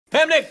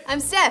Hey, I'm Nick. I'm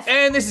Steph.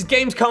 And this is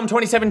Gamescom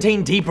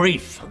 2017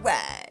 Debrief.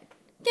 Right.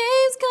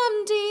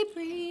 Gamescom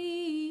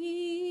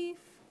Debrief.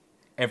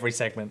 Every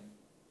segment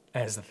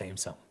has the theme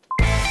song.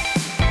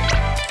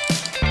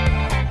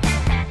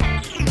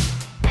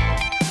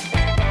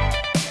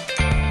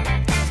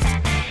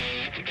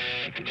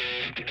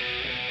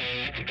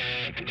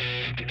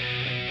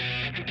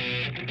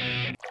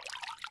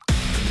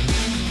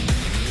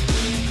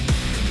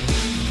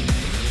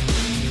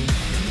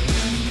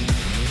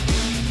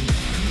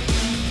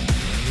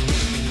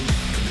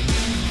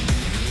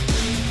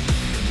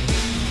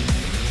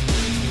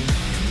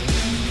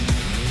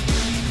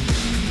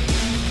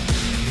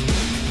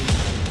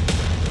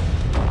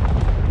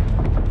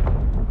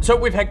 So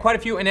we've had quite a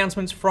few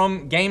announcements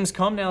from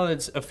Gamescom. Now that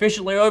it's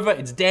officially over,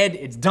 it's dead,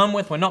 it's done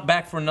with, we're not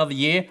back for another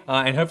year,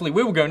 and hopefully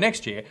we will go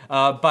next year.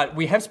 But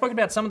we have spoken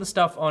about some of the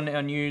stuff on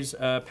our news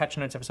patch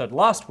notes episode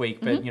last week,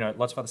 but you know,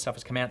 lots of other stuff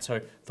has come out,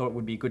 so thought it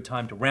would be a good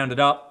time to round it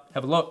up,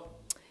 have a look.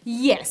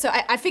 Yeah, so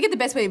I figured the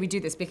best way we do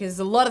this, because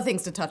there's a lot of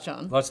things to touch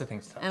on. Lots of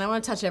things to touch. And I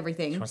want to touch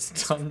everything.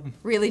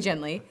 Really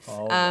gently.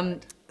 Oh,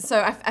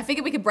 so I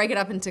figured we could break it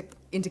up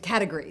into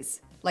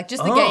categories. Like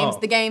just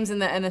the games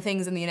and the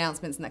things and the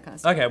announcements and that kind of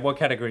stuff. Okay, what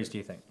categories do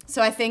you think?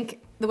 So I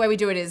think the way we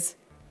do it is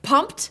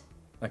pumped.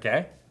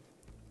 Okay.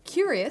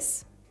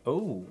 Curious.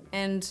 Oh.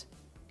 And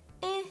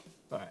All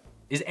right.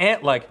 Is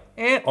like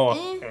or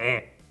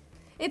eh?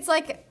 It's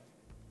like,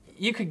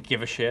 you could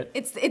give a shit.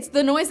 it's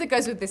the noise that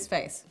goes with this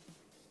face.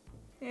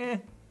 Eh.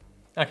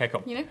 Okay,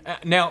 cool. You know?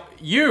 Now,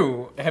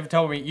 you have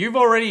told me you've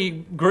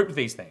already grouped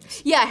these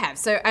things. Yeah, I have.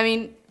 So, I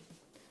mean,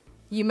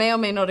 you may or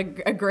may not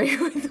agree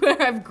with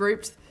where I've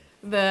grouped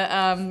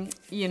the,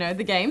 you know,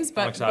 the games,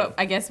 but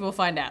I guess we'll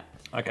find out.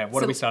 Okay,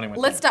 what are we starting with?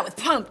 Let's start with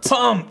pumped.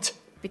 Pumped!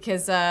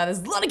 Because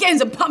there's a lot of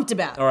games I'm pumped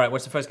about. All right,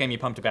 what's the first game you're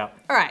pumped about?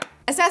 All right,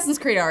 Assassin's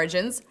Creed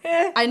Origins.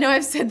 Eh. I know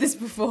I've said this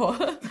before,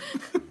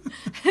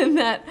 and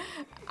that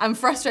I'm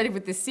frustrated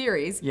with this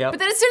series. Yep. But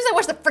then as soon as I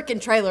watch the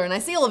frickin' trailer and I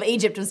see all of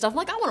Egypt and stuff, I'm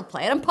like, I want to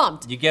play it. I'm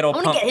pumped. You get all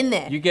pumped. I want to get in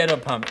there. You get all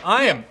pumped.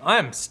 I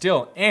am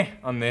still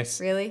on this.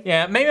 Really?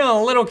 Yeah, maybe I'm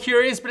a little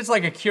curious, but it's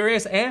like a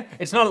curious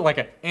It's not like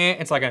a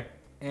it's like a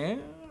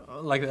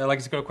like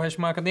it's got a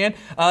question mark at the end.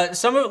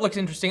 Some of it looks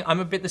interesting. I'm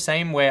a bit the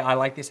same where I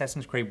like the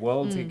Assassin's Creed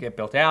world to get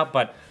built out,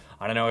 but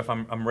I don't know if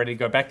I'm ready to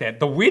go back there.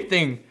 The weird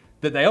thing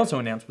that they also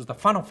announced was the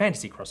Final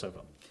Fantasy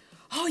crossover.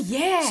 Oh,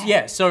 yeah.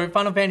 Yeah, so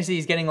Final Fantasy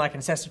is getting like an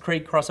Assassin's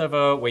Creed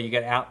crossover where you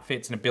get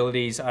outfits and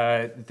abilities.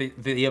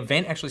 The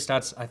event actually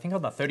starts, I think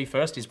on the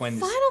 31st is when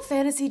Final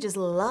Fantasy just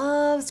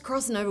loves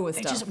crossing over with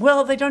stuff.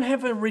 Well, they don't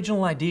have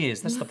original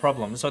ideas, that's the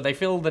problem. So they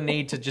feel the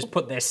need to just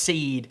put their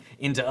seed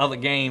into other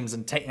games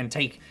and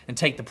take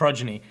the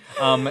progeny.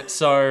 Yeah,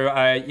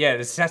 the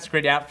Assassin's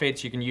Creed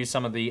outfits, you can use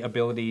some of the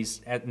abilities.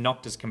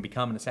 Noctis can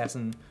become an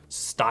assassin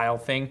style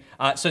thing.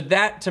 So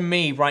that to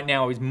me right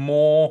now is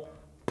more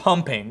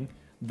pumping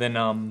than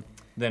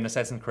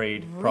Assassin's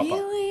Creed proper.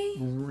 Really?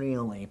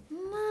 Really.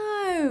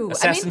 No.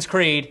 Assassin's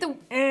Creed.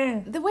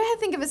 The way I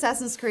think of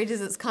Assassin's Creed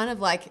is it's kind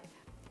of like,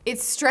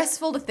 it's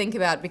stressful to think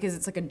about because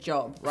it's like a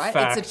job, right?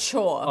 Fact. It's a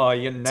chore Oh,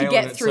 you're nailing to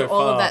get it through so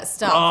all far. of that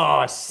stuff.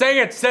 Oh, say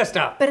it,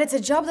 sister! But it's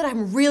a job that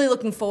I'm really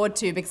looking forward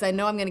to because I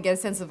know I'm going to get a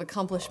sense of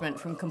accomplishment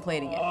from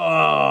completing it.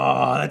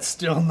 Oh, that's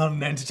still not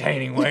an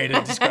entertaining way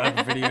to describe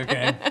a video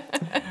game.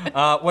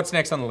 What's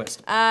next on the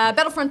list?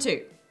 Battlefront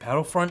 2.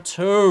 Battlefront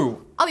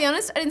 2. I'll be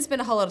honest, I didn't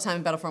spend a whole lot of time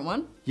in Battlefront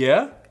 1.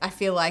 Yeah? I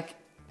feel like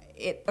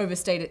it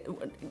overstated.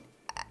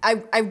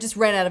 I just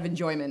ran out of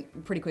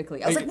enjoyment pretty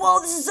quickly. I was like, whoa,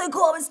 this is so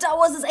cool, it's Star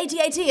Wars, it's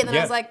AT-AT. And then I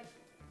was like,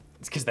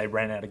 it's because they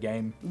ran out of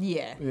game.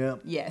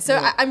 Yeah. So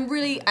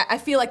I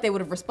feel like they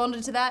would have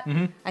responded to that.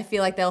 I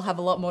feel like they'll have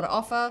a lot more to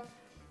offer.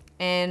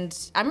 And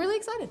I'm really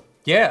excited.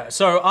 Yeah,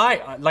 so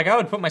I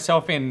would put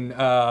myself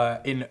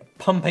in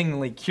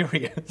pumpingly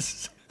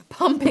curious.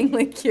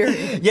 Pumpingly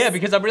curious. Yeah,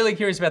 because I'm really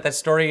curious about that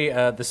story,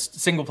 the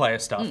single player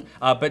stuff.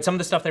 But some of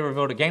the stuff they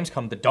revealed at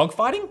Gamescom, the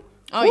dogfighting.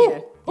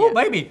 Oh, Oh, yeah.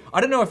 maybe.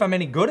 I don't know if I'm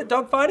any good at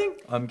dogfighting.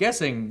 I'm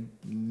guessing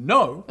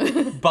no.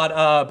 but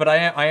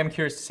I am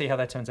curious to see how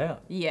that turns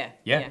out. Yeah.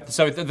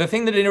 So the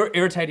thing that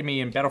irritated me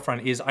in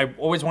Battlefront is I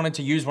always wanted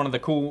to use one of the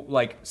cool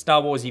like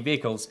Star Warsy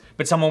vehicles,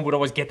 but someone would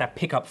always get that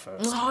pickup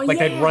first. Oh, like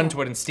they'd run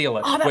to it and steal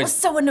it. Oh, that was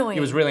so annoying.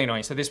 It was really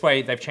annoying. So this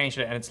way they've changed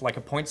it and it's like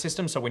a point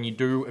system. So when you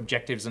do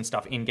objectives and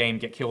stuff in game,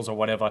 get kills or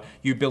whatever,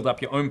 you build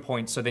up your own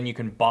points so then you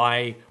can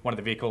buy one of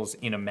the vehicles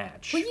in a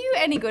match. Were you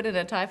any good at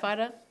a TIE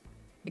fighter?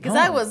 Because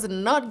No. I was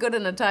not good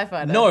in a TIE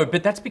fighter. No,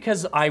 but that's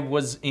because I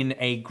was in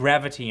a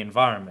gravity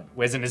environment.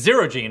 Whereas in a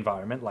zero-G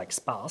environment, like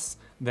Sparse,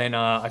 then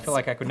I feel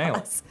like I could nail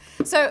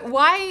it. So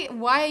why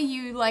are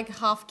you like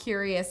half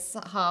curious,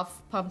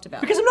 half pumped about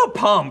it? Because I'm not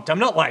pumped. I'm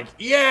not like,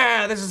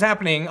 yeah, this is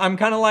happening. I'm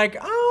kind of like,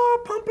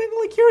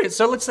 pumpingly curious.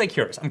 So let's say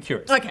curious. I'm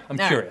curious. Okay. I'm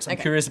curious. I'm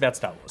curious about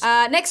Star Wars.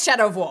 Next,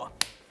 Shadow of War.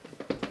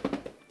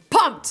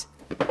 Pumped.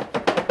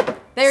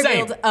 They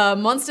revealed a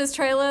Monsters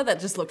trailer that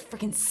just looked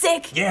freaking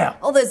sick. Yeah.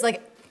 All those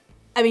like,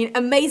 I mean,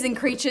 amazing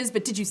creatures,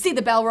 but did you see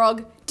the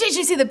Balrog? Did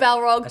you see the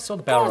Balrog? I saw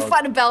the Balrog. Go and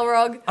fight a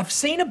Balrog. I've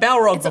seen a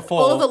Balrog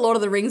before. All of the Lord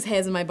of the Rings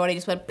hairs in my body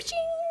just went, pa-ching.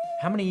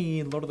 How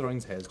many Lord of the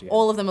Rings hairs do you have?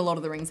 All of them are Lord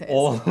of the Rings hairs.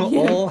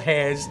 All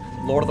hairs,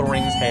 Lord of the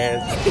Rings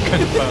hairs,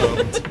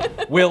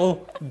 confirmed.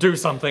 We'll do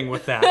something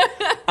with that.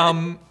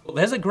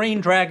 There's a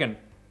green dragon.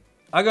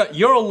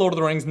 You're a Lord of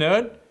the Rings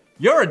nerd.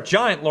 You're a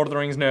giant Lord of the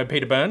Rings nerd,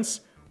 Peter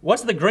Burns.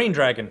 What's the green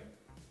dragon?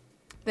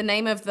 The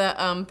name of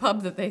the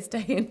pub that they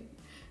stay in.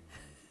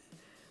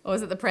 Or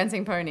is it the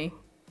Prancing Pony?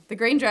 The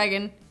Green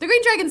Dragon. The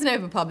Green Dragon's the name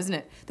of a pub, isn't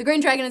it? The Green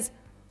Dragon is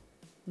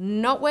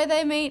not where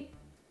they meet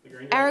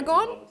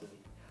Aragorn?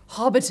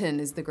 Hobbiton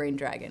is the Green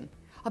Dragon.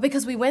 Oh,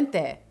 because we went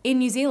there in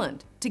New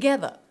Zealand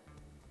together.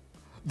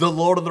 The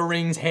Lord of the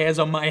Rings hairs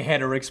on my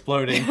head are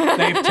exploding.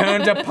 They've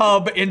turned a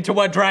pub into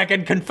a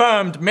dragon.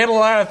 Confirmed.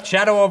 Middle-earth,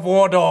 Shadow of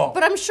Mordor.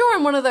 But I'm sure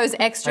in one of those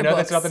extra books... I know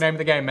that's not the name of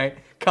the game, mate.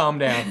 Calm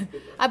down.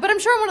 But I'm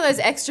sure in one of those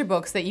extra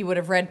books that you would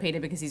have read, Peter,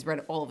 because he's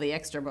read all of the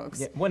extra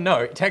books. Yeah, well,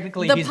 no.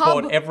 Technically, he's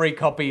bought every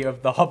copy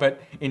of The Hobbit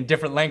in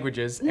different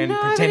languages and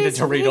pretended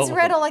to read all of them.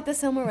 He's read all like the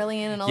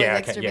Silmarillion and all those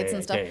extra bits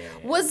and stuff.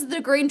 Was the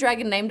Green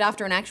Dragon named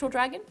after an actual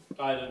dragon?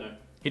 I don't know.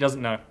 He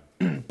doesn't know.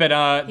 But there's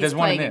one in this. He's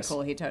playing it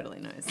cool. He totally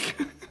knows.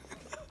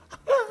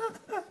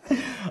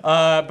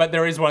 But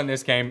there is one in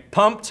this game.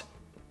 Pumped.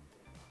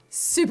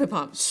 Super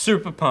pumped.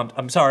 Super pumped.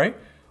 I'm sorry.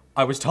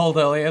 I was told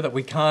earlier that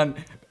we can't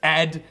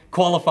add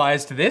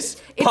qualifiers to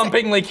this.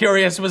 Pumpingly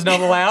curious was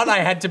not allowed. I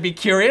had to be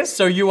curious,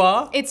 so you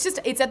are. It's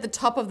at the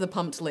top of the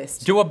pumped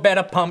list. Do a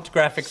better pumped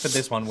graphic for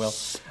this one, Will.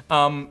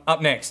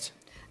 Up next.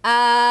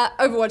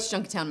 Overwatch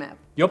Junkertown map.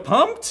 You're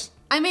pumped?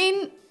 I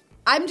mean,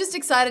 I'm just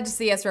excited to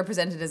see us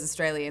represented as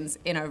Australians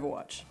in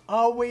Overwatch.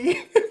 Are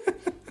we?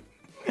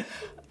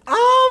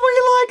 Oh,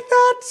 we like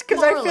that?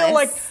 Because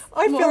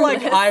I feel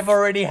like I've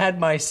already had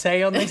my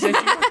say on this issue.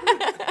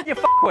 You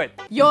fuckwit.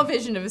 Your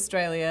vision of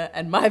Australia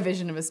and my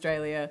vision of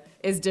Australia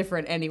is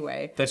different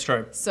anyway. That's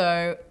true.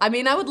 So, I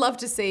mean, I would love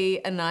to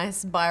see a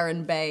nice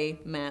Byron Bay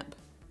map.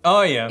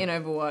 Oh yeah. In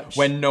Overwatch.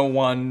 When no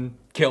one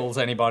kills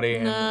anybody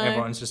and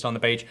everyone's just on the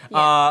beach.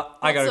 Yeah.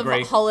 I gotta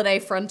agree. Holiday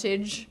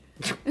frontage.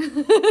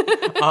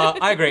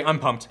 I agree. I'm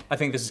pumped. I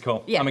think this is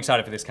cool. Yeah. I'm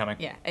excited for this coming.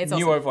 Yeah, it's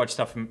New awesome. Overwatch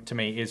stuff to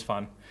me is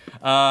fun.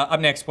 Up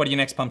next, what are you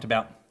next pumped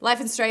about? Life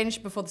is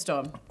Strange Before the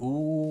Storm.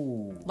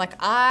 Ooh. Like,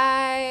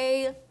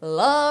 I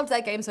loved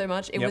that game so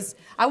much.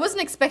 I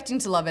wasn't expecting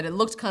to love it. It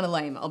looked kind of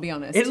lame, I'll be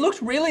honest. It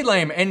looked really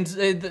lame, and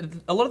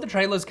a lot of the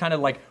trailers kind of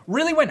like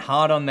really went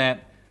hard on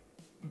that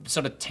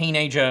sort of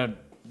teenager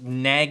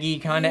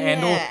naggy kind of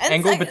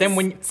angle, but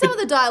then some of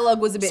the dialogue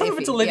was a bit some iffy, of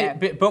it's a little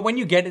bit, but when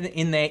you get it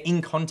in there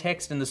in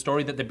context and the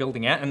story that they're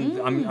building out, and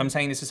I'm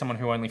saying this as someone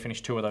who only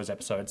finished 2 of those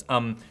episodes,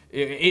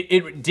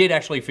 it did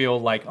actually feel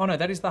like, oh no,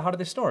 that is the heart of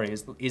this story,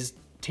 is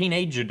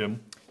teenagerdom.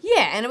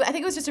 Yeah, and I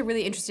think it was just a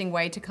really interesting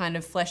way to kind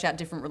of flesh out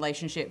different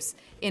relationships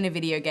in a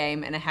video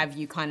game and have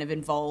you kind of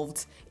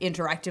involved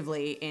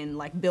interactively in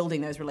like building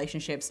those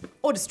relationships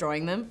or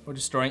destroying them.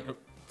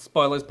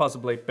 Spoilers,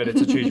 possibly, but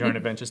it's a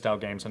choose-your-own-adventure style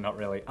game, so not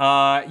really.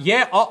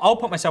 Yeah, I'll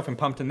put myself in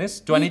pumped in this.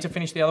 Do I need to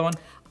finish the other one?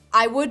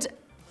 I would,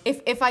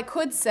 if I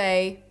could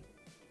say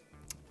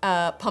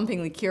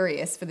pumpingly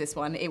curious for this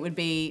one, it would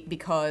be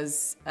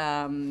because,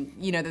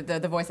 you know,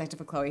 the voice actor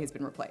for Chloe has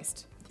been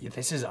replaced. Yeah,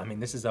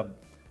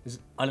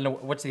 I don't know,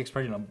 what's the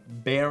expression? A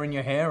bear in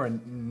your hair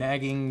and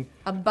nagging...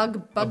 A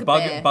bugbear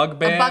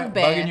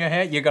in your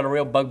hair? You got a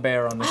real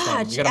bugbear on this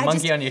one. You got a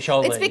monkey on your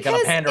shoulder. You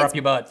got a panda up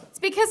your butt. It's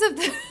because of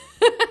the...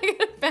 I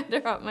got a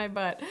panda up my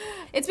butt.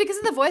 It's because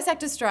of the voice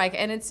actor strike,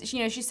 and it's, you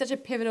know, she's such a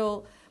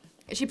pivotal...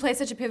 She plays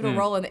such a pivotal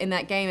role in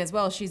that game as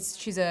well.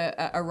 She's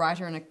a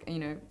writer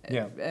and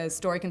a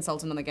story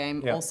consultant on the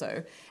game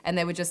also. And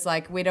they were just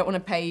like, we don't want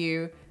to pay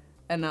you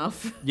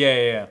enough.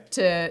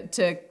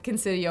 To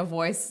consider your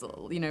voice,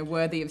 you know,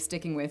 worthy of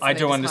sticking with. So I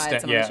do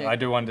understand. Yeah, I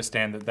do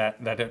understand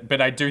that.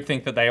 But I do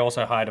think that they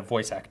also hired a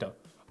voice actor.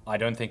 I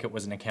don't think it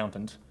was an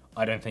accountant.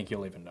 I don't think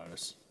you'll even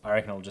notice. I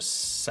reckon it'll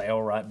just sail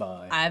right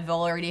by. I've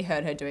already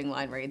heard her doing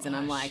line reads, and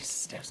I'm like,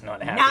 Steph's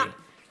not happy.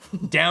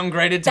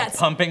 Downgraded to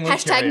pumping.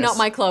 Hashtag not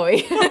my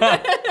Chloe.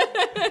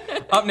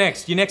 Up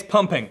next, your next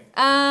pumping.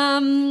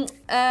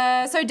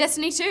 So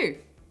Destiny 2.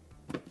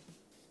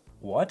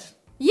 What?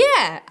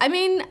 Yeah, I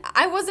mean,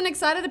 I wasn't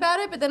excited about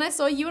it, but then I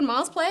saw you and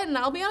Miles play it, and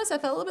I'll be honest, I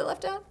felt a little bit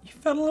left out. You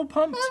felt a little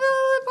pumped? I felt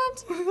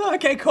a little bit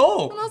pumped. Okay,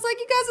 cool. And I was like,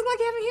 you guys look like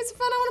you're having heaps of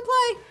fun, I want to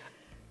play.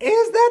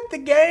 Is that the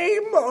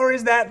game, or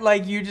is that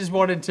like you just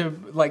wanted to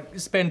like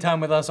spend time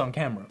with us on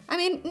camera? I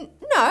mean, no,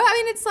 I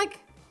mean, it's like,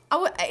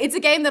 it's a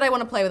game that I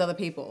want to play with other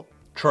people.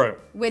 True,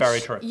 which, very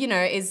true. You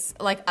know, is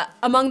like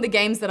among the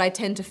games that I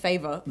tend to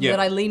favor, that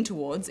I lean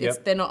towards,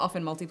 they're not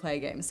often multiplayer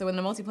games. So when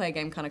the multiplayer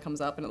game kind of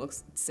comes up and it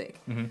looks sick,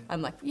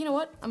 I'm like, you know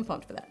what? I'm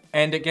pumped for that.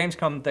 And at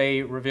Gamescom,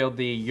 they revealed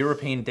the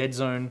European Dead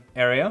Zone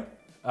area.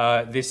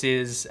 This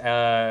is,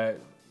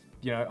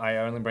 you know, I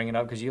only bring it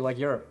up because you like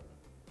Europe.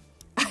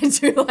 I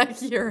do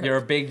like Europe. You're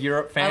a big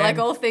Europe fan. I like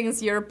all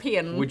things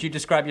European. Would you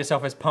describe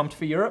yourself as pumped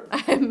for Europe?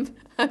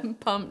 I'm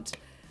pumped.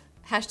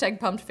 Hashtag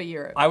pumped for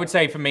Europe. I would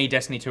say for me,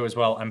 Destiny 2 as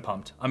well, I'm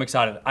pumped. I'm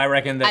excited. I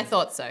reckon that... I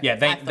thought so. Yeah,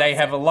 they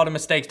have a lot of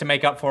mistakes to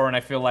make up for, and I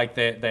feel like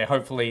they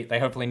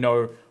hopefully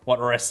know what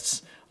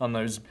rests on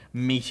those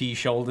meaty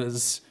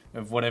shoulders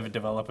of whatever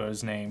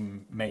developer's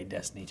name made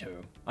Destiny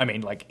 2. I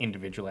mean, like,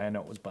 individually, I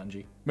know it was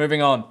Bungie.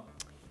 Moving on.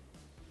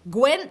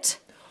 Gwent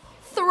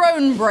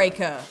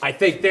Thronebreaker. I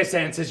think this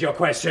answers your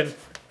question.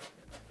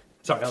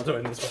 Sorry, I'll do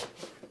it this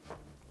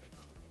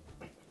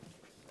way.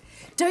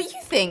 Don't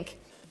you think,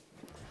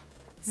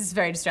 this is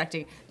very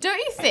distracting, don't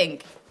you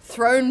think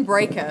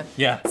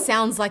Thronebreaker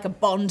sounds like a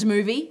Bond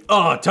movie?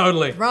 Oh,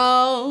 totally.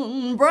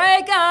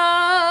 Thronebreaker!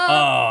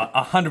 Oh,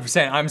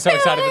 100%. I'm so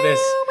excited for this.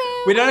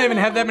 We don't even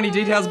have that many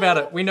details about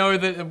it. We know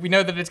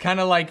that it's kind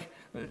of like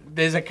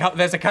there's a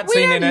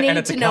cutscene in it and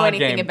it's a card game. We don't need to know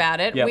anything about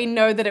it. Yep. We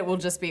know that it will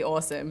just be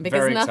awesome because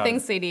Very nothing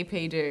excited.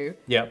 CDP do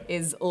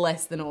is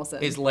less than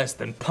awesome. Is less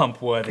than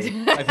pump worthy.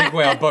 I think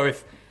we are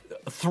both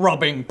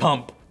throbbing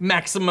pump,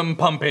 maximum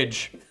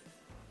pumpage.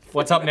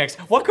 What's up next?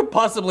 What could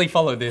possibly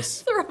follow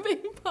this?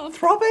 Throbbing pump.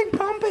 Throbbing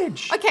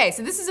pumpage. Okay,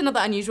 so this is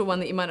another unusual one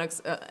that you might not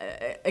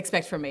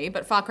expect from me,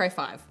 but Far Cry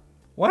 5.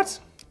 What?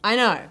 I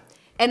know.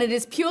 And it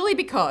is purely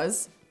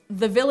because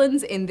the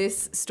villains in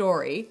this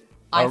story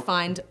I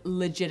find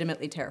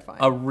legitimately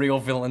terrifying. Are real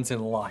villains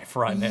in life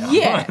right now.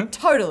 Yeah,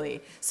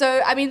 totally.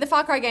 So, I mean, the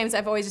Far Cry games,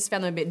 I've always just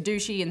found them a bit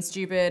douchey and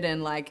stupid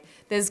and like,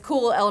 there's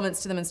cool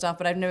elements to them and stuff,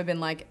 but I've never been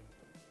like,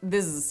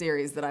 this is a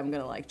series that I'm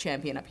gonna like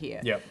champion up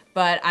here. Yep.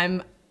 But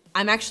I'm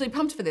actually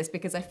pumped for this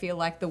because I feel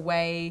like the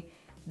way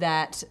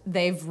that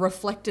they've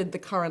reflected the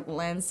current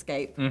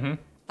landscape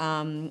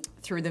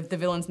through the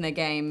villains in their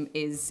game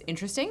is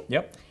interesting.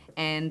 Yep.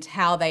 And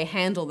how they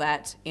handle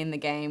that in the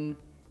game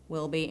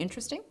will be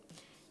interesting.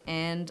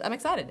 And I'm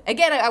excited.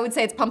 Again, I would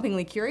say it's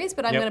pumpingly curious,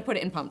 but I'm going to put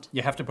it in pumped.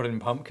 You have to put it in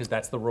pump because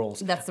that's the rules.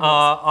 That's the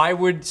rules. I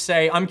would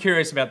say I'm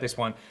curious about this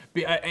one.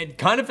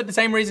 Kind of for the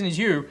same reason as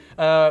you,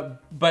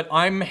 but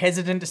I'm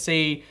hesitant to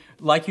see,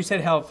 like you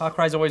said, how Far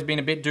Cry's always been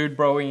a bit dude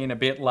bro-y and a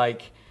bit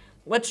like,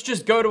 let's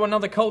just go to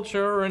another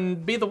culture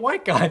and be the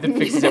white guy that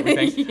fixes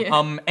everything.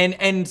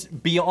 And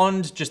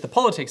beyond just the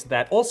politics of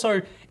that,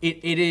 also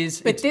it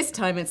is. But this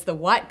time it's the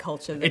white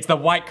culture. It's the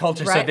white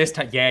culture. Right. So this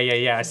time,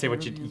 yeah. I see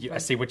what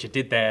you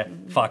did there,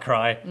 Far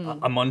Cry.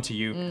 I'm onto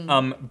you.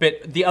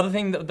 But the other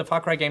thing that the Far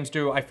Cry games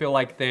do, I feel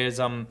like there's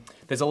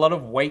a lot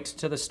of weight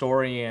to the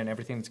story and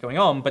everything that's going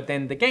on, but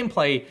then the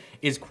gameplay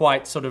is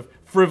quite sort of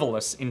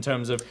frivolous in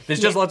terms of there's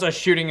just lots of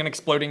shooting and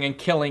exploding and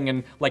killing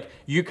and like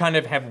you kind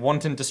of have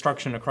wanton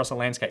destruction across a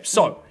landscape.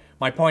 So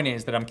my point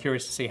is that I'm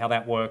curious to see how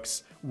that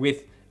works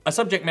with a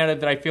subject matter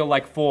that I feel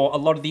like for a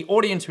lot of the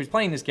audience who's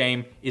playing this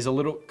game is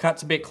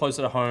cuts a bit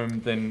closer to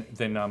home than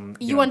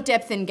you want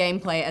depth in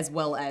gameplay as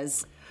well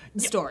as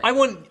story. I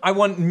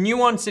want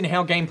nuance in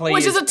how gameplay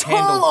Which is a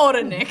tall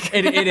order, Nick.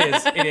 It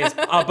is.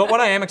 But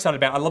what I am excited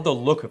about, I love the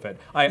look of it.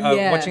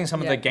 Watching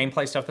some of the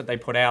gameplay stuff that they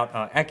put out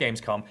at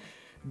Gamescom,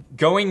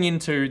 going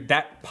into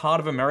that part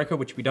of America,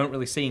 which we don't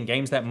really see in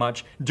games that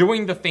much,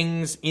 doing the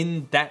things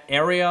in that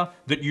area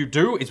that you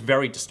do is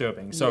very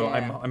disturbing. So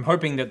I'm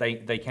hoping that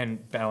they can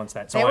balance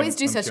that. So they always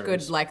do such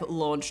curious. good like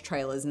launch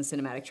trailers and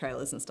cinematic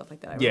trailers and stuff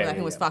like that. I remember I think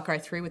it was Far Cry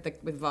 3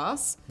 with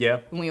Vars.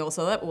 Yeah. When we all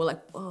saw that, we were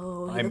like,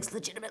 "Whoa, he looks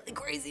legitimately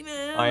crazy,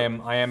 man."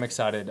 I am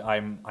excited.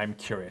 I'm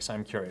curious.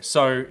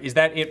 So is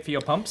that it for your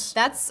pumps?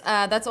 That's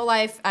all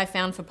I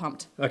found for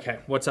pumped. Okay.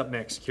 What's up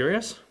next?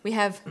 Curious? We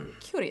have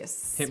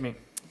Curious. Hit me.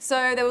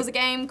 So there was a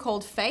game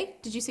called Fe.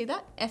 Did you see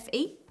that?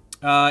 F-E?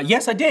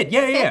 Yes, I did.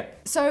 Yeah.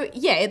 So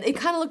yeah, it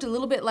kind of looked a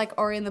little bit like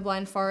Ori and the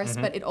Blind Forest,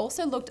 but it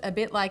also looked a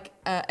bit like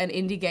an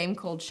indie game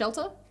called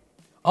Shelter.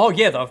 Oh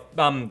yeah,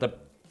 the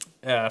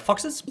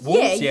foxes,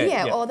 wolves.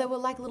 Yeah. Or there were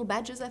like little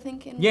badgers, I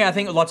think. Yeah, I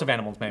think lots of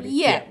animals, maybe.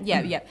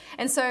 Yeah.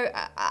 And so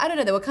I don't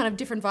know, there were kind of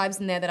different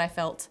vibes in there that I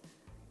felt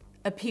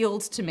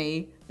appealed to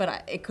me,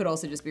 but it could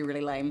also just be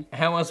really lame.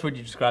 How else would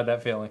you describe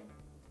that feeling?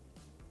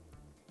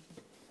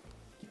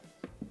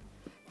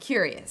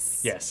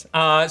 Curious. Yes.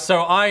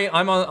 So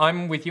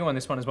I'm with you on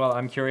this one as well.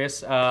 I'm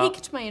curious.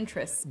 Piqued my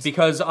interest.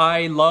 Because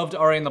I loved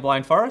Ori and the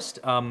Blind Forest,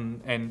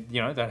 and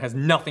you know that has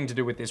nothing to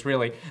do with this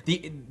really.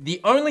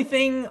 The only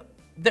thing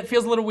that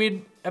feels a little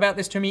weird about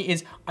this to me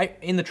is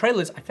in the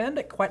trailers I found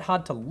it quite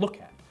hard to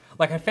look at.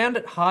 Like I found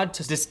it hard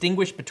to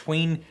distinguish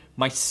between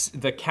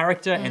the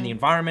character and the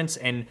environments,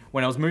 and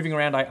when I was moving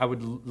around, I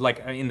would like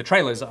in the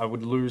trailers I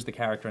would lose the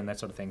character and that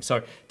sort of thing.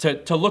 So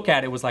to look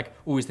at it was like,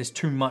 oh, is this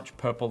too much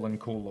purple and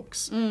cool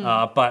looks?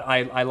 But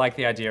I like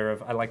the idea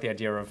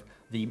of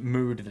the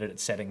mood that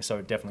it's setting.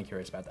 So definitely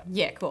curious about that.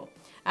 Yeah, cool.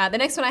 The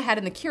next one I had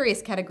in the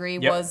curious category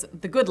was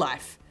The Good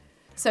Life.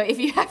 So if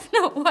you have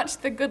not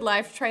watched the Good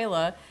Life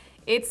trailer,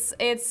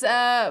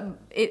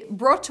 it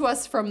brought to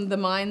us from the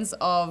minds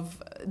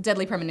of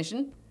Deadly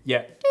Premonition.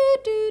 Yeah.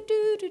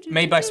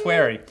 Made by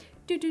Swery.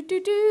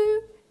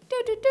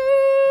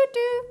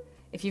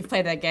 If you've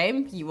played that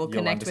game, you will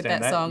connect with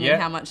that song and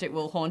how much it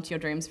will haunt your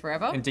dreams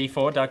forever. And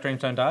D4, Dark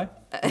Dreams Don't Die.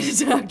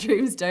 Dark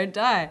Dreams Don't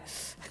Die.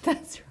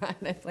 That's right,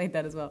 I played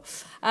that as well.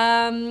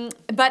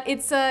 But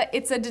it's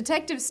a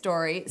detective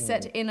story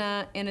set in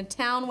a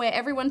town where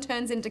everyone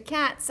turns into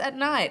cats at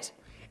night.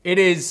 It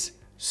is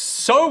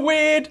so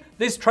weird.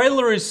 This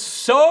trailer is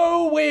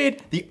so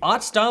weird. The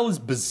art style is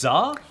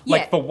bizarre,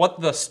 like for what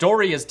the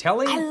story is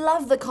telling. I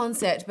love the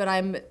concept, but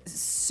I'm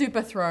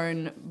super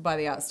thrown by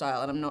the art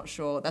style, and I'm not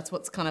sure. That's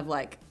what's kind of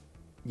like.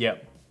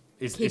 Yep.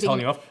 It's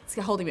holding you off? It's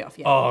holding me off,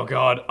 yeah. Oh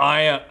God,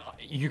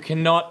 you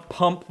cannot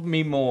pump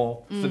me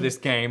more for this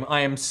game.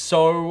 I am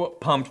so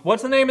pumped.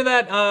 What's the name of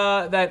that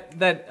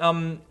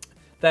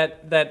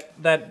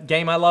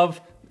game I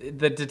love?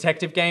 The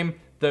detective game?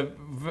 The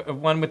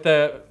one with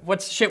the,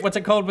 what's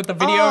it called with the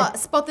video? Oh,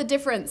 Spot the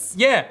Difference.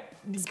 Yeah.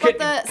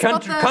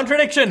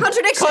 Contradiction.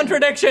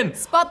 Contradiction.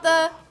 Spot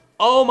the...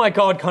 Oh my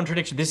God,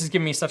 contradiction. This is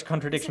giving me such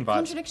contradiction vibes.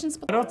 Contradiction,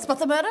 spot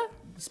the murder?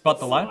 Spot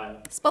the liar?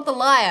 Spot the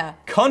liar.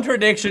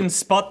 Contradiction,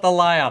 spot the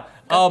liar.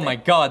 Oh my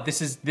God,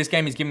 this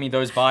game is giving me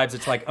those vibes.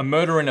 It's like a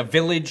murder in a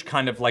village,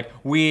 kind of like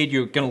weird.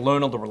 You're gonna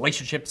learn all the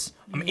relationships.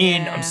 I'm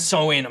in, I'm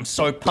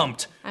so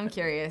pumped. I'm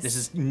curious. This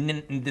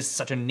is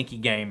such a Nicky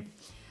game.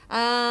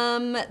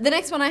 The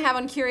next one I have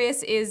on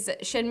Curious is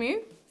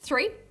Shenmue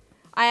 3.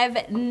 I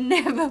have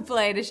never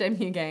played a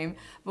Shenmue game,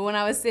 but when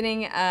I was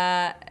sitting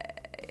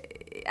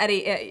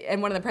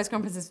in one of the press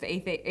conferences for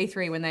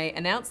E3 when they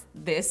announced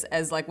this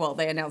as like, well,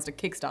 they announced a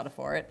Kickstarter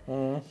for it.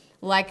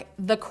 Like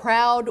the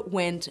crowd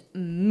went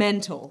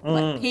mental.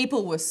 Like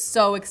people were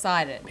so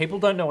excited. People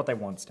don't know what they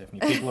want, Stephanie.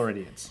 People are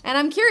idiots. And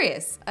I'm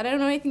curious. I don't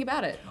know anything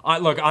about it.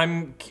 Look,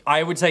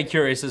 I would say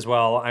curious as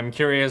well. I'm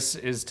curious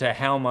as to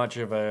how much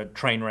of a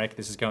train wreck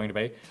this is going to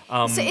be.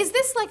 So is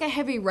this like a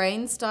Heavy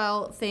Rain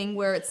style thing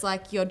where it's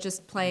like you're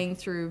just playing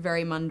through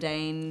very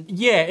mundane?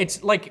 Yeah,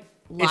 it's like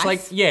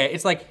life?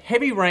 It's like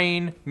Heavy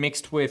Rain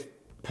mixed with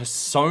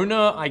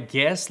Persona, I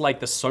guess, like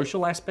the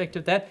social aspect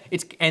of that.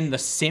 And The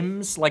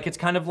Sims, like it's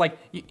kind of like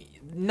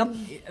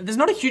there's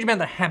not a huge amount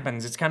that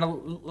happens. It's kind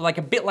of like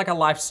a bit like a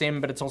life sim,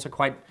 but it's also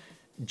quite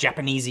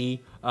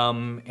Japanesey.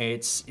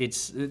 It's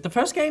the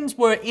first games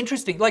were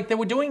interesting. Like they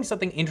were doing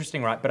something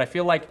interesting, right? But I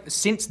feel like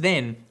since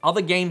then,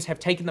 other games have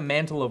taken the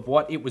mantle of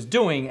what it was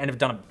doing and have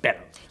done it better.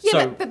 Yeah,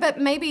 so, but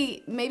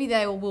maybe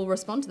they will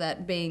respond to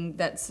that, being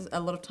that a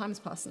lot of time has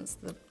passed since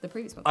the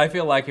previous one. I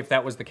feel like if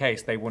that was the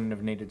case, they wouldn't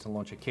have needed to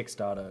launch a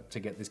Kickstarter to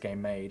get this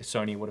game made.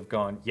 Sony would have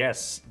gone,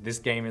 yes, this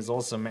game is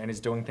awesome and is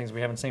doing things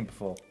we haven't seen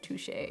before.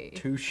 Touche.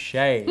 Touche.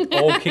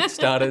 All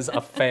Kickstarters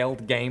are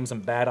failed games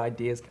and bad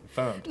ideas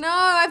confirmed. No,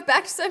 I've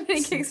backed so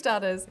many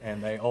Kickstarters.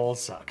 And they all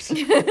sucked. Do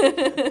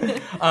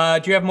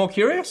you have more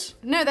curious?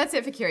 No, that's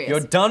it for Curious. You're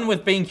done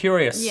with being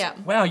curious. Yeah.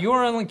 Wow, you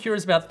are only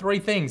curious about 3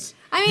 things.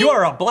 I mean, you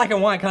are a black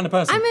and white kind of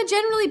person. I'm a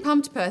generally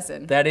pumped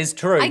person. That is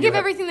true. I give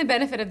everything the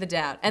benefit of the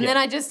doubt, and then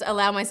I just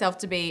allow myself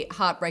to be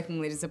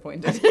heartbreakingly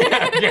disappointed.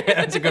 yeah,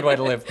 that's a good way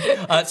to live.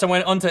 So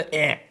we're on to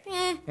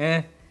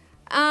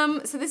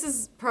So this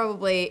is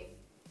probably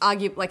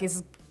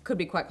this could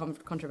be quite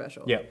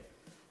controversial. Yeah.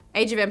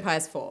 Age of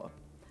Empires 4.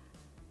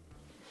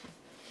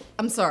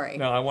 I'm sorry.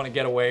 No, I want to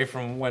get away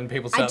from when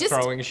people start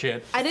throwing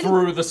shit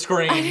through the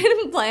screen. I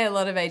didn't play a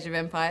lot of Age of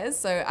Empires,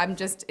 so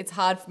it's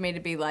hard for me to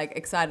be like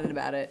excited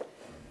about it.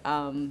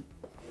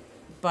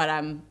 But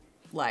I'm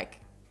like,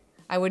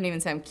 I wouldn't even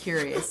say I'm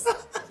curious.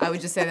 I would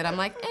just say that I'm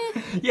like,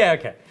 eh. Yeah,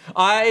 okay.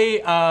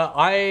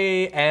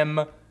 I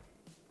am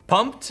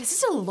pumped. There's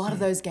just a lot of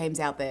those games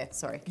out there.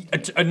 Sorry.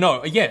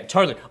 No, yeah,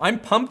 totally. I'm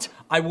pumped.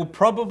 I will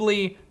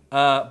probably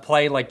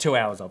play like 2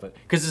 hours of it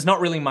because it's not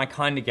really my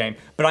kind of game.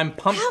 But I'm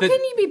pumped. How can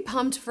you be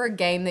pumped for a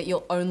game that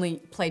you'll only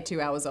play 2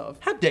 hours of?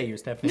 How dare you,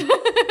 Stephanie?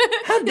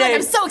 How dare you?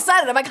 I'm so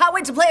excited. I can't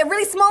wait to play a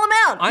really small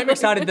amount. I'm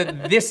excited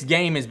that this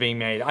game is being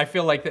made. I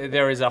feel like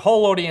there is a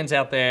whole audience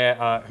out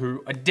there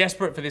who are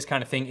desperate for this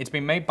kind of thing. It's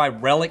been made by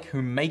Relic,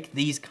 who make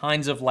these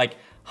kinds of like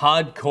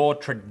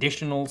hardcore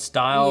traditional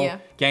style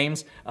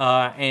games,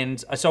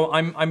 and so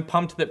I'm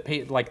pumped that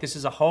this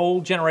is a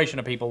whole generation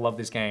of people love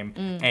this game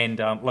and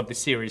love this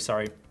series.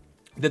 Sorry.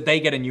 That they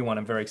get a new one.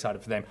 I'm very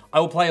excited for them.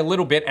 I will play a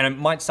little bit and it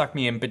might suck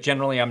me in, but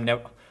generally I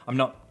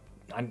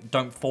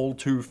don't fall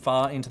too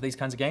far into these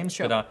kinds of games.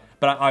 Sure. But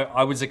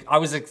I was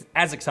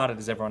as excited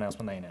as everyone else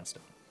when they announced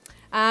it.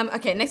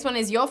 Okay, next one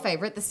is your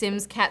favorite, The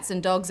Sims Cats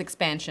and Dogs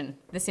expansion,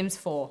 The Sims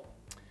 4.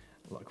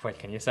 Look, what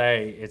can you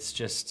say? It's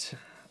just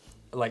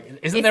like,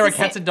 isn't there a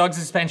Cats and Dogs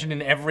expansion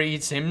in every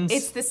Sims?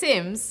 It's The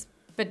Sims,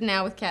 but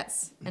now with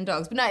cats and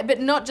dogs.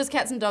 But not just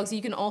cats and dogs.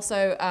 You can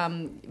also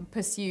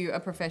pursue a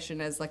profession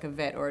as like a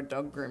vet or a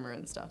dog groomer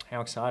and stuff. How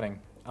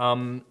exciting!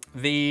 You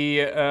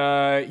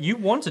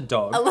want a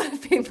dog? A lot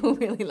of people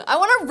really. I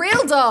want a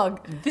real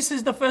dog. This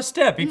is the first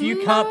step. If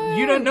you can't,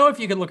 you don't know if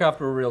you can look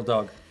after a real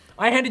dog.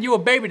 I handed you a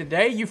baby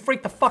today. You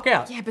freaked the fuck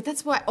out. Yeah, but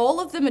that's why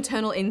all of the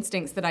maternal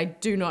instincts that I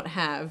do not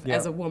have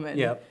as a woman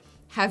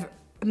have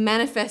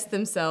manifest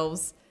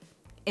themselves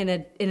in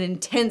an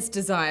intense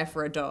desire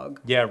for a dog.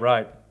 Yeah,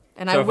 right.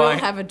 And so I will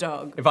have a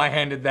dog. If I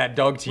handed that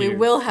dog to you. We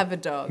will have a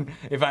dog.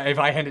 If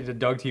I handed a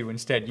dog to you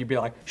instead, you'd be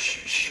like,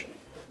 shh, shh.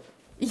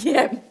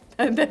 Yeah,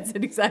 that's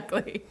it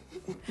exactly.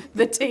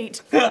 The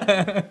teat.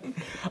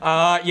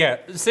 Yeah,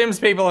 Sims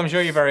people, I'm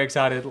sure you're very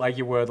excited like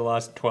you were the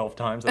last 12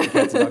 times that the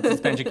Cats and Dogs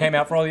expansion came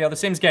out for all the other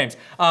Sims games.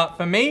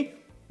 For me,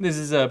 this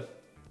is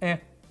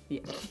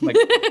Yeah. Like,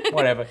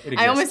 whatever, it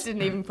exists. I almost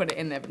didn't even put it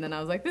in there, but then I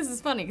was like, this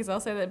is funny, because I'll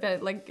say that,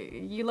 but like,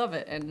 you love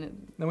it.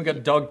 And then we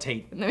got dog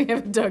teat. And then we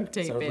have a dog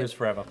teat So it lives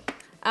forever.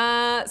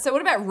 So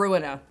what about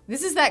Ruiner?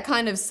 This is that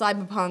kind of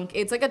cyberpunk.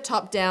 It's like a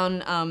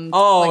top-down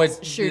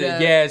it's shooter.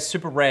 Yeah, it's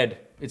super red.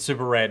 It's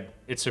super red.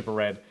 It's super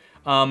red.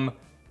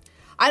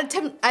 I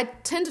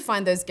tend to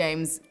find those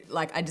games,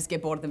 like, I just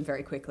get bored of them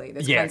very quickly.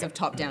 Those kinds of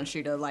top-down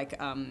shooter, like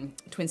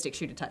twin-stick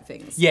shooter type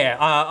things. Yeah,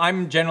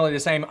 I'm generally the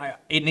same.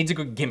 It needs a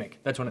good gimmick.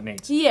 That's what it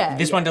needs. Yeah.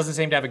 This one doesn't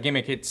seem to have a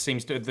gimmick. It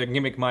seems to, the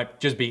gimmick might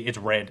just be it's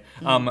red.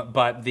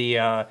 But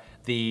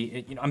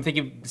I'm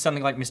thinking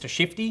something like Mr.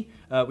 Shifty,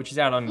 which is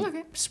out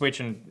on Switch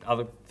and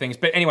other things.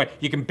 But anyway,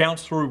 you can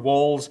bounce through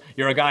walls.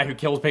 You're a guy who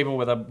kills people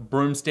with a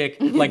broomstick.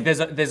 Like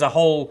there's a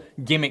whole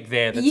gimmick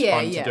there that's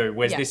fun to do.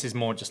 Whereas this is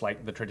more just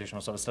like the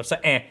traditional sort of stuff. So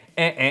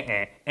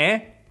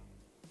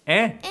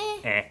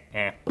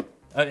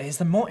is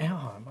there more?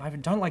 I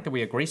don't like that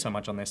we agree so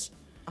much on this.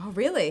 Oh,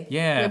 really?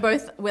 Yeah.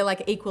 We're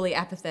like equally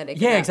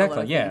apathetic. Yeah, about exactly. A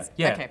lot of Yeah, things.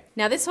 yeah. Okay.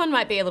 Now this one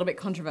might be a little bit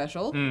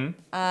controversial.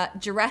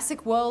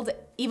 Jurassic World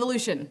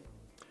Evolution.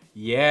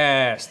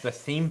 Yes, the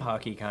theme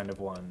parky kind of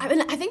one. I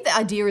mean, I think the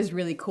idea is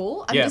really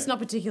cool. I'm just not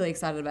particularly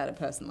excited about it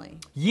personally.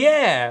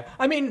 Yeah,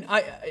 I mean,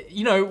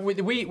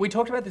 we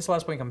talked about this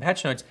last week on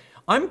Patch Notes.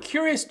 I'm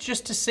curious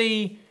just to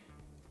see,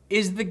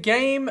 is the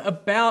game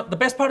about, the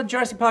best part of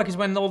Jurassic Park is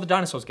when all the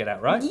dinosaurs get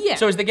out, right? Yeah.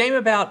 So is the game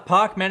about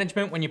park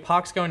management when your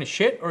park's going to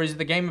shit, or is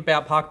the game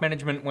about park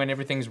management when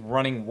everything's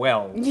running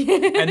well?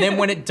 And then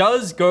when it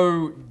does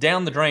go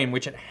down the drain,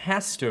 which it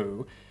has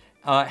to,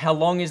 how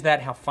long is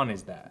that? How fun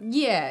is that?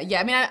 Yeah.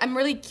 I mean, I'm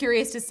really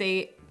curious to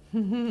see.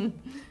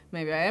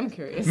 Maybe I am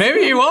curious.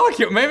 Maybe you are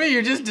curious. Maybe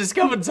you just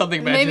discovered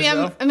something about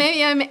yourself.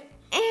 Maybe I'm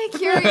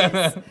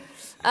curious.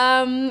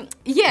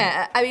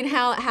 Yeah, I mean,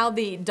 how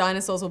the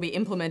dinosaurs will be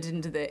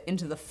implemented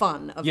into the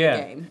fun of the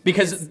game.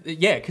 Because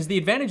the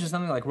advantage of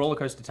something like Roller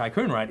Coaster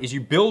Tycoon, right, is you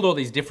build all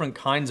these different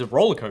kinds of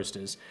roller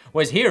coasters.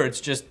 Whereas here,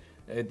 it's just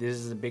this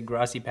is a big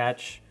grassy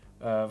patch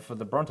for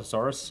the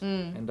Brontosaurus,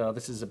 and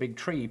this is a big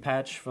tree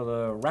patch for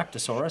the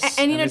Raptosaurus,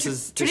 and you know,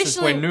 this is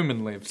where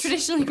Newman lives.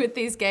 Traditionally with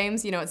these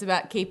games, you know, it's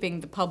about keeping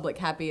the public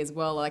happy as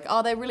well. Like,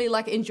 oh, they really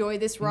enjoy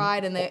this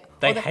ride, and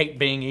they hate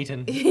being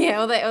eaten.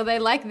 Yeah, or they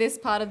like this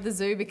part of the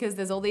zoo because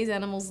there's all these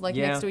animals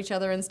next to each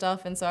other and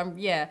stuff. And so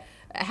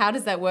how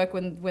does that work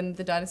when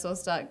the dinosaurs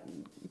start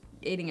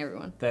eating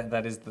everyone? That's a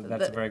very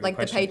good question. Like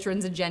the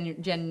patrons are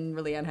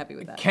generally unhappy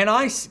with that. Can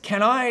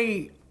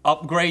I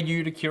upgrade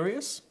you to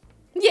curious?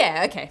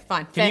 Yeah, okay,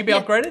 fine. Can you be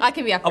upgraded? I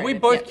can be upgraded. Are we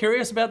both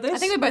curious about this? I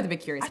think we're both a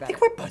bit curious about it. I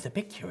think we're both a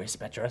bit curious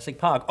about Jurassic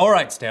Park. All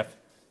right, Steph,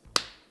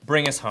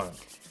 bring us home.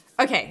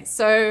 Okay,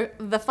 so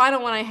the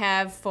final one I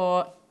have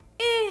for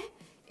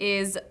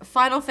is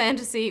Final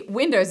Fantasy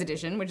Windows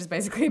Edition, which is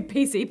basically a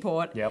PC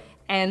port,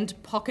 and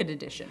Pocket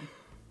Edition.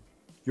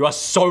 You are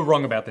so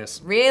wrong about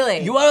this. Really?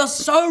 You are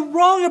so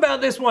wrong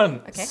about this one.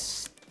 Okay.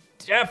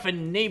 Steph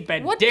and Nich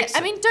and Dixon.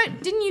 I mean,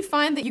 didn't you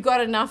find that you got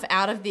enough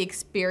out of the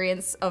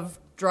experience of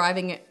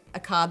driving a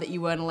car that you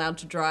weren't allowed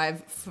to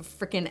drive for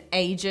frickin'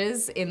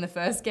 ages in the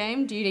first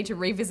game? Do you need to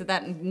revisit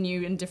that in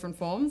new and different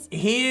forms?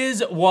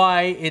 Here's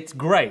why it's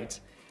great.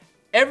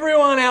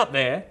 Everyone out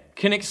there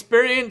can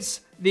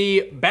experience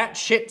the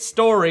batshit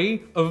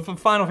story of a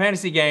Final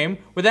Fantasy game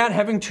without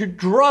having to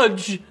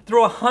drudge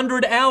through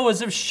 100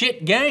 hours of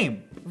shit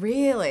game.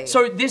 Really?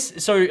 So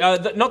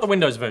not the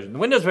Windows version. The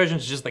Windows version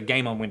is just the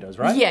game on Windows,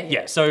 right?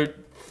 Yeah. So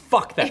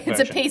fuck that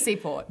version. It's a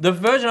PC port. The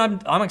version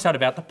I'm excited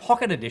about, the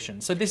Pocket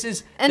Edition. So this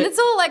is... And it's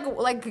all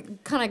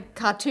like kind of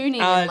cartoony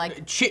and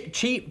like...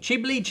 Chibi?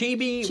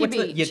 Chibi?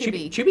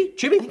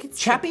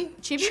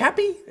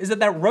 Chappie? Is it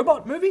that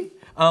robot movie?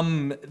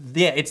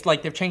 Yeah, it's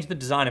like they've changed the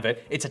design of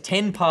it. It's a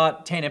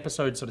 10-part,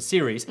 10-episode sort of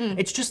series.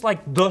 It's just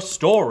like the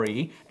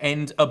story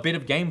and a bit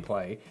of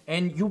gameplay,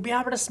 and you'll be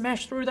able to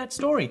smash through that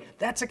story.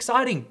 That's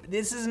exciting.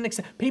 This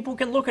is people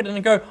can look at it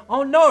and go,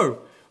 oh no,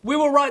 we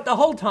were right the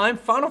whole time.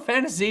 Final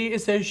Fantasy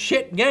is a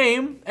shit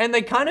game, and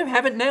they kind of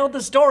haven't nailed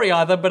the story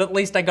either, but at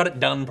least I got it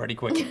done pretty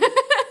quickly.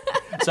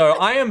 So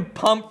I am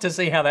pumped to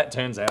see how that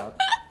turns out.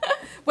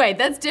 Wait,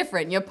 that's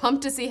different. You're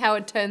pumped to see how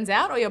it turns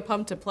out, or you're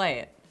pumped to play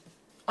it?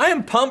 I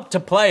am pumped to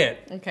play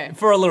it. Okay.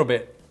 For a little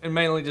bit, and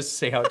mainly just to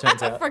see how it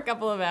turns out. For a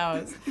couple of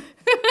hours.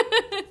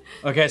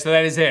 Okay, so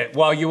that is it.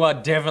 While you are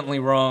definitely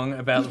wrong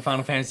about the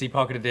Final Fantasy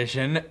Pocket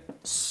Edition,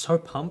 so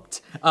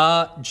pumped.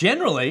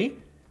 Generally,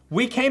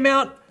 we came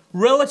out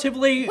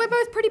relatively... We're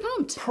both pretty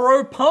pumped.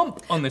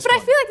 Pro-pump on this But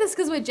one. I feel like that's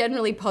because we're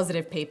generally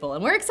positive people,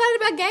 and we're excited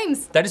about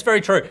games. That is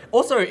very true.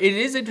 Also, it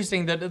is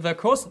interesting that,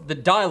 the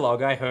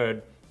dialogue I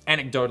heard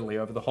anecdotally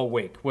over the whole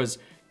week was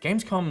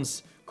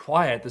Gamescom's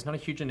quiet. There's not a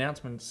huge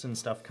announcements and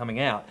stuff coming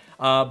out.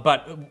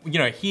 But, you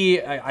know,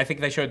 here, I think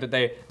they showed that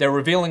they're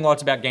revealing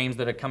lots about games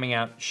that are coming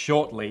out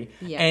shortly.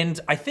 Yeah. And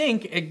I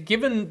think,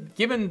 given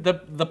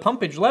the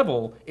pumpage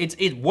level,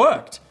 it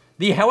worked.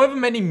 The however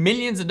many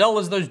millions of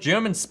dollars those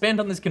Germans spent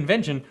on this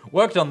convention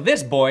worked on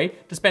this boy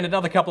to spend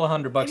another couple of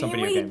 $100 on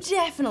video games. We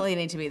definitely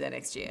need to be there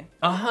next year.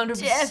 100%.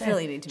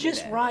 Definitely need to be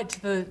Just there. write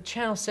to the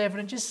Channel 7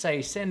 and just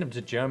say, send them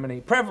to Germany,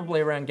 preferably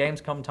around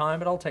Gamescom time,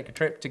 but I'll take a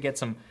trip to get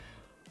some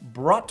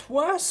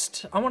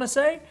bratwurst, I want to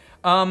say.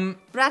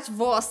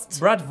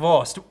 Bratwurst.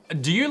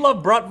 Bratwurst. Do you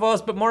love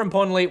bratwurst? But more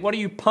importantly, what are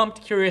you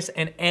pumped, curious,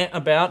 and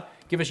about?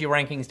 Give us your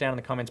rankings down in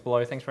the comments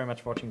below. Thanks very much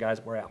for watching, guys.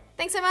 We're out.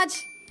 Thanks so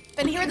much.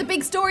 And here are the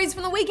big stories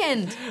from the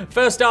weekend.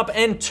 First up,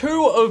 and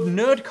two of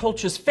nerd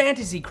culture's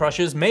fantasy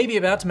crushes may be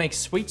about to make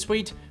sweet,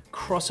 sweet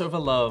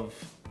crossover love.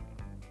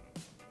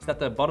 Is that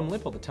the bottom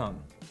lip or the tongue?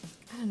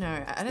 I don't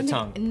know. I don't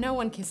tongue. think no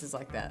one kisses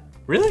like that.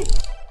 Really?